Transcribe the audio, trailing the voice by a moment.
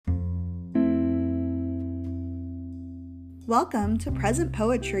Welcome to Present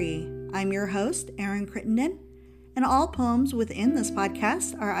Poetry. I'm your host, Erin Crittenden, and all poems within this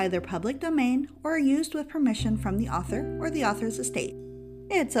podcast are either public domain or used with permission from the author or the author's estate.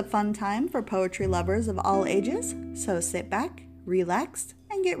 It's a fun time for poetry lovers of all ages, so sit back, relax,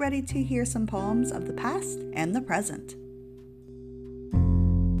 and get ready to hear some poems of the past and the present.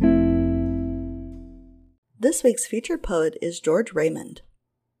 This week's featured poet is George Raymond.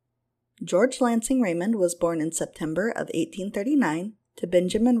 George Lansing Raymond was born in September of 1839 to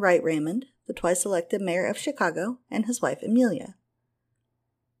Benjamin Wright Raymond, the twice elected mayor of Chicago, and his wife Amelia.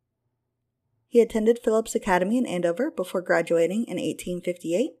 He attended Phillips Academy in Andover before graduating in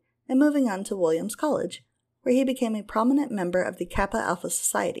 1858 and moving on to Williams College, where he became a prominent member of the Kappa Alpha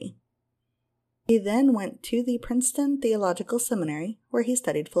Society. He then went to the Princeton Theological Seminary, where he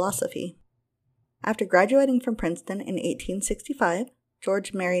studied philosophy. After graduating from Princeton in 1865,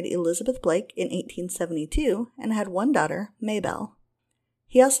 George married Elizabeth Blake in 1872 and had one daughter, Maybelle.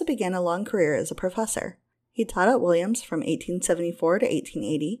 He also began a long career as a professor. He taught at Williams from 1874 to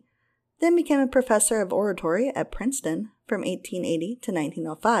 1880, then became a professor of oratory at Princeton from 1880 to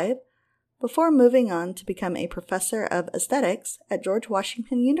 1905, before moving on to become a professor of aesthetics at George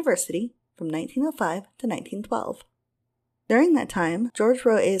Washington University from 1905 to 1912. During that time, George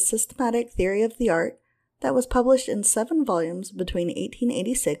wrote a systematic theory of the art that was published in 7 volumes between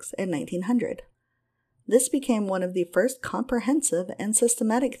 1886 and 1900. This became one of the first comprehensive and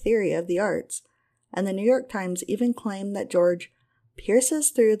systematic theory of the arts, and the New York Times even claimed that George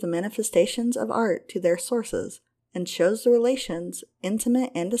pierces through the manifestations of art to their sources and shows the relations, intimate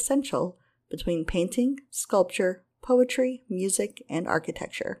and essential, between painting, sculpture, poetry, music, and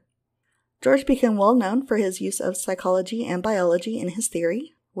architecture. George became well known for his use of psychology and biology in his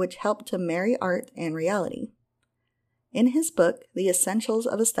theory, which helped to marry art and reality. In his book, The Essentials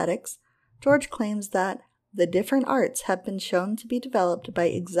of Aesthetics, George claims that the different arts have been shown to be developed by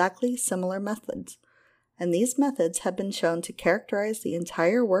exactly similar methods, and these methods have been shown to characterize the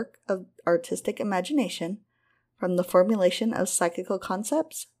entire work of artistic imagination, from the formulation of psychical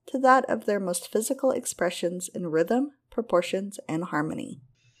concepts to that of their most physical expressions in rhythm, proportions, and harmony.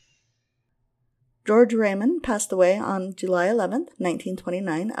 George Raymond passed away on July 11,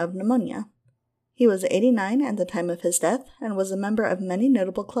 1929, of pneumonia. He was 89 at the time of his death and was a member of many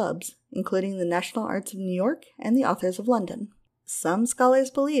notable clubs, including the National Arts of New York and the Authors of London. Some scholars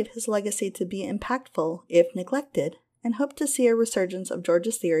believe his legacy to be impactful if neglected, and hope to see a resurgence of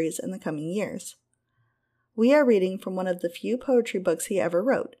George's theories in the coming years. We are reading from one of the few poetry books he ever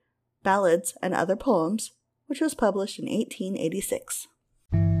wrote, Ballads and Other Poems, which was published in 1886.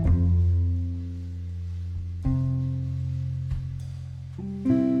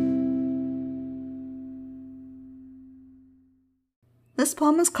 This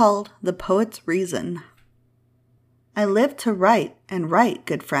poem is called The Poet's Reason. I live to write, and write,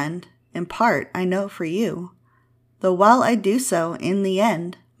 good friend, in part I know for you, though while I do so, in the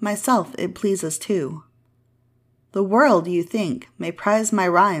end, myself it pleases too. The world, you think, may prize my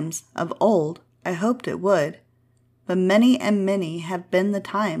rhymes, of old I hoped it would, but many and many have been the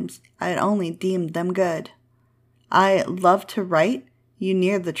times I had only deemed them good. I love to write, you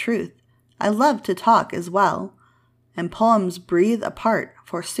near the truth, I love to talk as well, and poems breathe a part,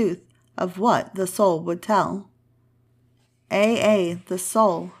 forsooth, of what the soul would tell. The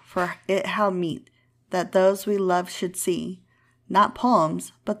soul, for it how meet, that those we love should see, not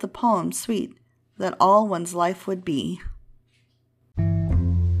poems, but the poem sweet, that all one's life would be.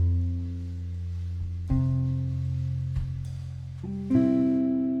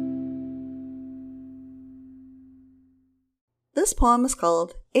 This poem is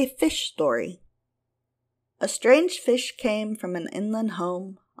called A Fish Story. A strange fish came from an inland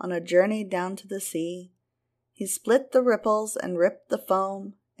home on a journey down to the sea. He split the ripples and ripped the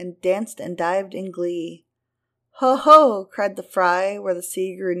foam and danced and dived in glee. Ho, ho, cried the fry where the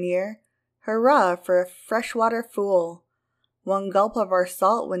sea grew near. Hurrah for a freshwater fool. One gulp of our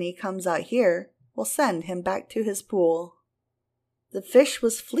salt when he comes out here will send him back to his pool. The fish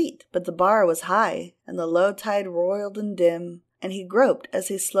was fleet, but the bar was high, and the low tide roiled and dim, and he groped as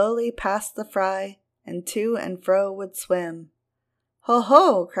he slowly passed the fry, and to and fro would swim. Ho,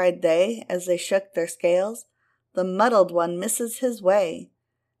 ho, cried they, as they shook their scales, the muddled one misses his way.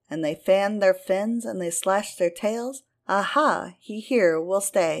 And they fanned their fins, and they slashed their tails, aha, he here will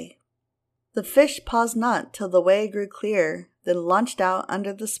stay. The fish paused not till the way grew clear, then launched out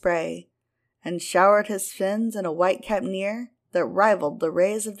under the spray, and showered his fins in a whitecap near, that rivaled the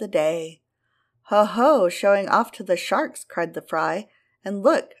rays of the day. Ho, ho, showing off to the sharks, cried the fry, and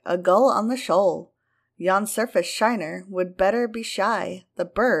look, a gull on the shoal. Yon surface shiner would better be shy, the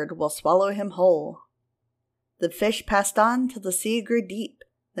bird will swallow him whole. The fish passed on till the sea grew deep,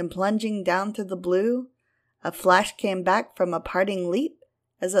 then plunging down through the blue, a flash came back from a parting leap,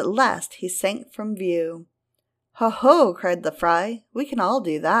 as at last he sank from view. "Ho, ho!" cried the fry, "we can all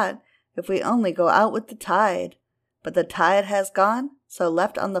do that, if we only go out with the tide." But the tide has gone, so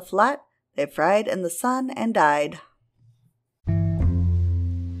left on the flat, they fried in the sun and died.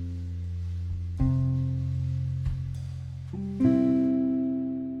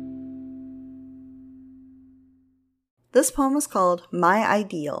 This poem is called My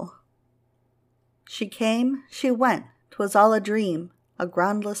Ideal. She came, she went, 'twas all a dream, a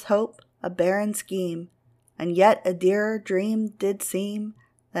groundless hope, a barren scheme, and yet a dearer dream did seem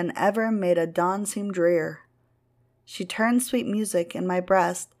than ever made a dawn seem drear. She turned sweet music in my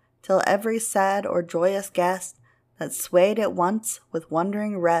breast, till every sad or joyous guest that swayed at once with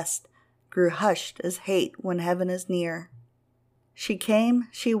wondering rest grew hushed as hate when heaven is near. She came,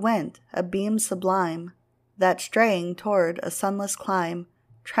 she went, a beam sublime, that straying toward a sunless clime,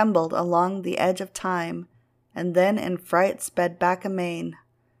 trembled along the edge of time, and then in fright sped back amain.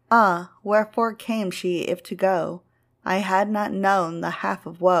 Ah, wherefore came she if to go I had not known the half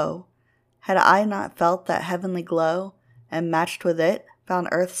of woe? Had I not felt that heavenly glow, and matched with it, found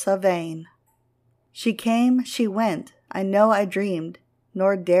earth so vain? She came, she went, I know I dreamed,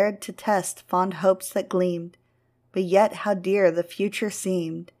 nor dared to test fond hopes that gleamed, but yet how dear the future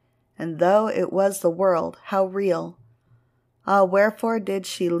seemed, and though it was the world, how real. Ah, wherefore did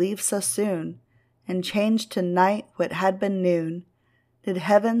she leave so soon, and change to night what had been noon? Did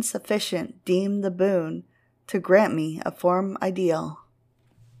heaven sufficient deem the boon to grant me a form ideal?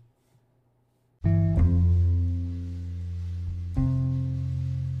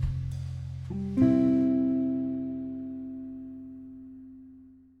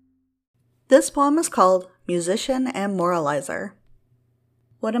 This poem is called Musician and Moralizer.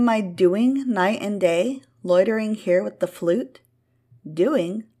 What am I doing night and day, loitering here with the flute?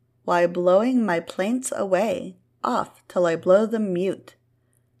 Doing? Why, blowing my plaints away, off till I blow them mute.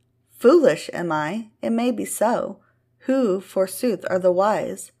 Foolish am I, it may be so. Who, forsooth, are the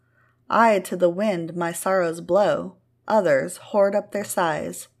wise? I to the wind my sorrows blow, others hoard up their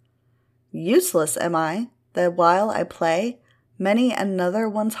sighs. Useless am I, that while I play, many another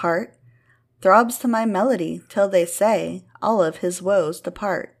one's heart throbs to my melody till they say all of his woes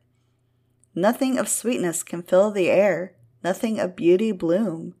depart. Nothing of sweetness can fill the air, nothing of beauty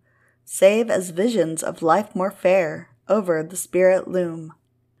bloom, save as visions of life more fair over the spirit loom.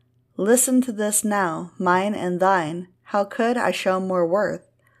 Listen to this now, mine and thine, how could I show more worth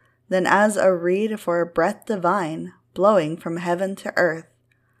than as a reed for a breath divine, blowing from heaven to earth?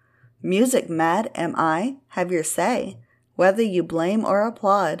 Music mad am I, have your say, whether you blame or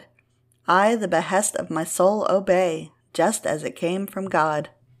applaud. I the behest of my soul obey, just as it came from God.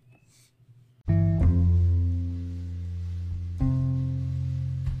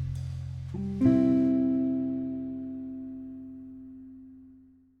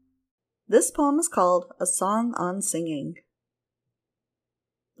 This poem is called A Song on Singing.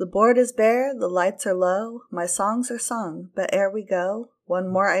 The board is bare, the lights are low, my songs are sung, but ere we go,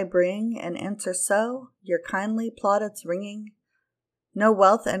 one more I bring, and answer so, your kindly plaudits ringing. No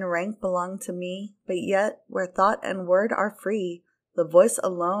wealth and rank belong to me, but yet, where thought and word are free, the voice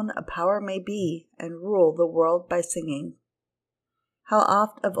alone a power may be, and rule the world by singing. How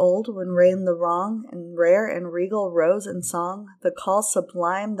oft of old, when reigned the wrong, and rare and regal rose in song, the call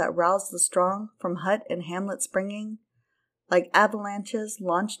sublime that roused the strong, from hut and hamlet springing, like avalanches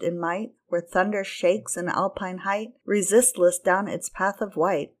launched in might, where thunder shakes an alpine height, resistless down its path of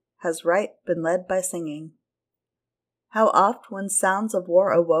white, has right been led by singing. How oft, when sounds of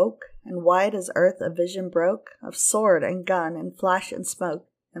war awoke, and wide as earth a vision broke, of sword and gun and flash and smoke,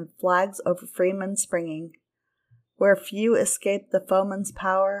 and flags over freemen springing, where few escaped the foeman's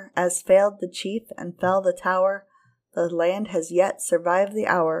power, as failed the chief and fell the tower, the land has yet survived the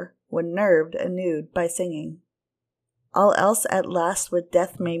hour, when nerved anew by singing. All else at last with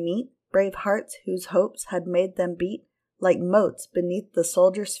death may meet, brave hearts whose hopes had made them beat, like motes beneath the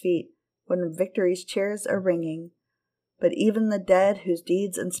soldier's feet, when victory's cheers are ringing. But even the dead whose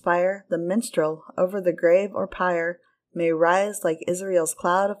deeds inspire the minstrel over the grave or pyre may rise like Israel's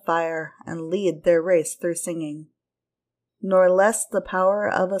cloud of fire and lead their race through singing. Nor less the power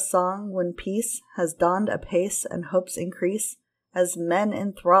of a song when peace has dawned apace and hopes increase, as men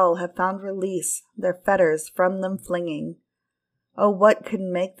in thrall have found release, their fetters from them flinging. Oh, what could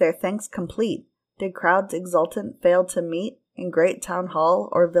make their thanks complete, did crowds exultant fail to meet in great town hall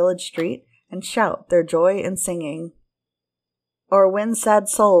or village street and shout their joy in singing? Or when sad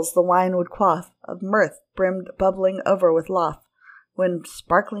souls the wine would quaff of mirth brimmed bubbling over with laugh, when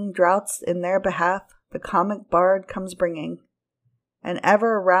sparkling draughts in their behalf the comic bard comes bringing. And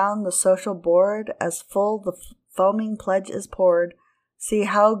ever around the social board, as full the foaming pledge is poured, see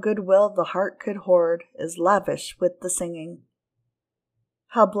how goodwill the heart could hoard is lavish with the singing.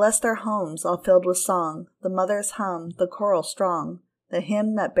 How blessed are homes all filled with song, the mother's hum, the choral strong, the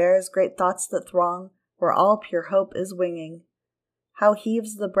hymn that bears great thoughts that throng, where all pure hope is winging. How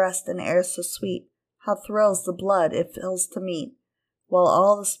heaves the breast in air so sweet, how thrills the blood it fills to meet, while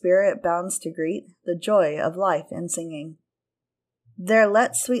all the spirit bounds to greet the joy of life in singing. There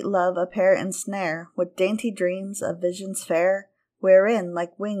let sweet love appear and snare with dainty dreams of visions fair, wherein,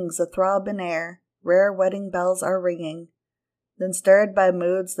 like wings a-throb in air, rare wedding bells are ringing. Then stirred by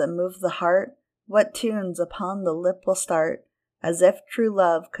moods that move the heart, what tunes upon the lip will start, as if true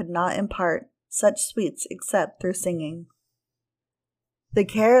love could not impart such sweets except through singing. The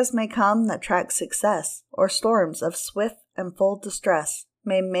cares may come that track success, or storms of swift and full distress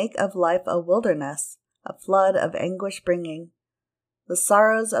may make of life a wilderness, a flood of anguish bringing. The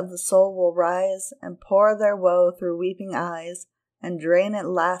sorrows of the soul will rise and pour their woe through weeping eyes, and drain at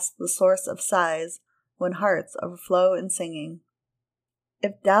last the source of sighs when hearts overflow in singing.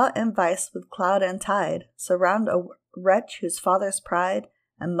 If doubt and vice with cloud and tide surround a wretch whose father's pride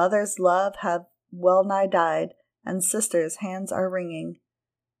and mother's love have well nigh died, and sister's hands are wringing,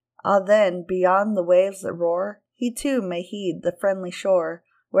 ah then, beyond the waves that roar, he too may heed the friendly shore,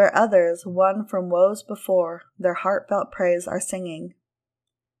 where others, won from woes before, their heartfelt praise are singing.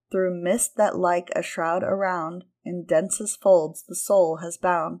 Through mist that like a shroud around, in densest folds the soul has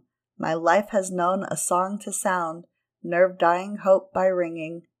bound, my life has known a song to sound, nerve dying hope by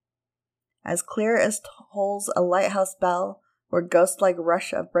ringing. As clear as tolls a lighthouse bell, where ghost-like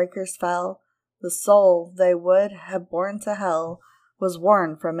rush of breakers fell, the soul they would have borne to hell was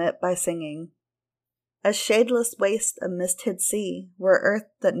warned from it by singing. A shadeless waste of mist-hid sea, where earth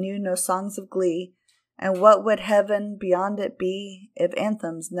that knew no songs of glee, and what would heaven beyond it be if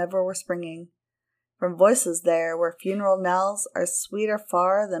anthems never were springing? From voices there where funeral knells are sweeter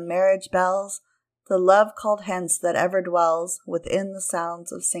far than marriage bells, the love called hence that ever dwells within the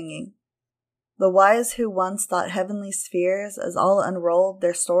sounds of singing. The wise who once thought heavenly spheres as all unrolled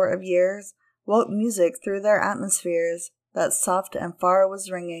their store of years, woke music through their atmospheres that soft and far was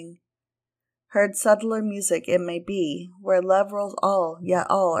ringing. Heard subtler music it may be, where love rules all, yet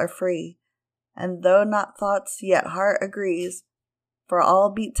all are free, and though not thoughts, yet heart agrees, for all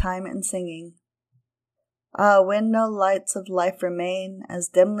beat time in singing. Ah, when no lights of life remain, as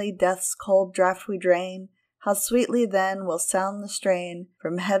dimly death's cold draught we drain, how sweetly then will sound the strain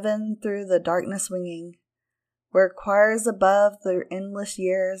from heaven through the darkness winging, where choirs above the endless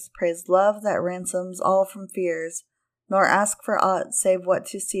years praise love that ransoms all from fears, nor ask for aught save what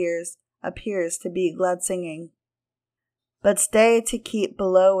to seers appears to be glad singing. But stay to keep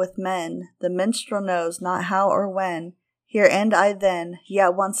below with men, the minstrel knows not how or when, here end I then,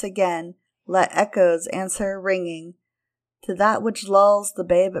 yet once again, let echoes answer ringing, to that which lulls the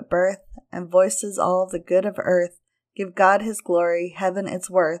babe at birth, and voices all the good of earth, give God his glory, heaven its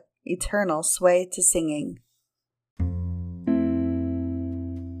worth, eternal sway to singing.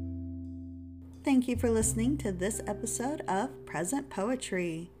 Thank you for listening to this episode of Present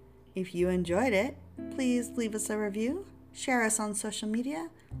Poetry. If you enjoyed it, please leave us a review, share us on social media,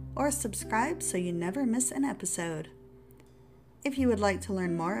 or subscribe so you never miss an episode. If you would like to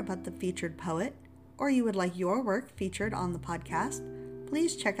learn more about the featured poet, or you would like your work featured on the podcast,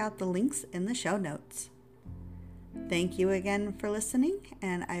 please check out the links in the show notes. Thank you again for listening,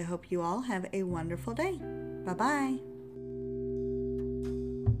 and I hope you all have a wonderful day. Bye-bye.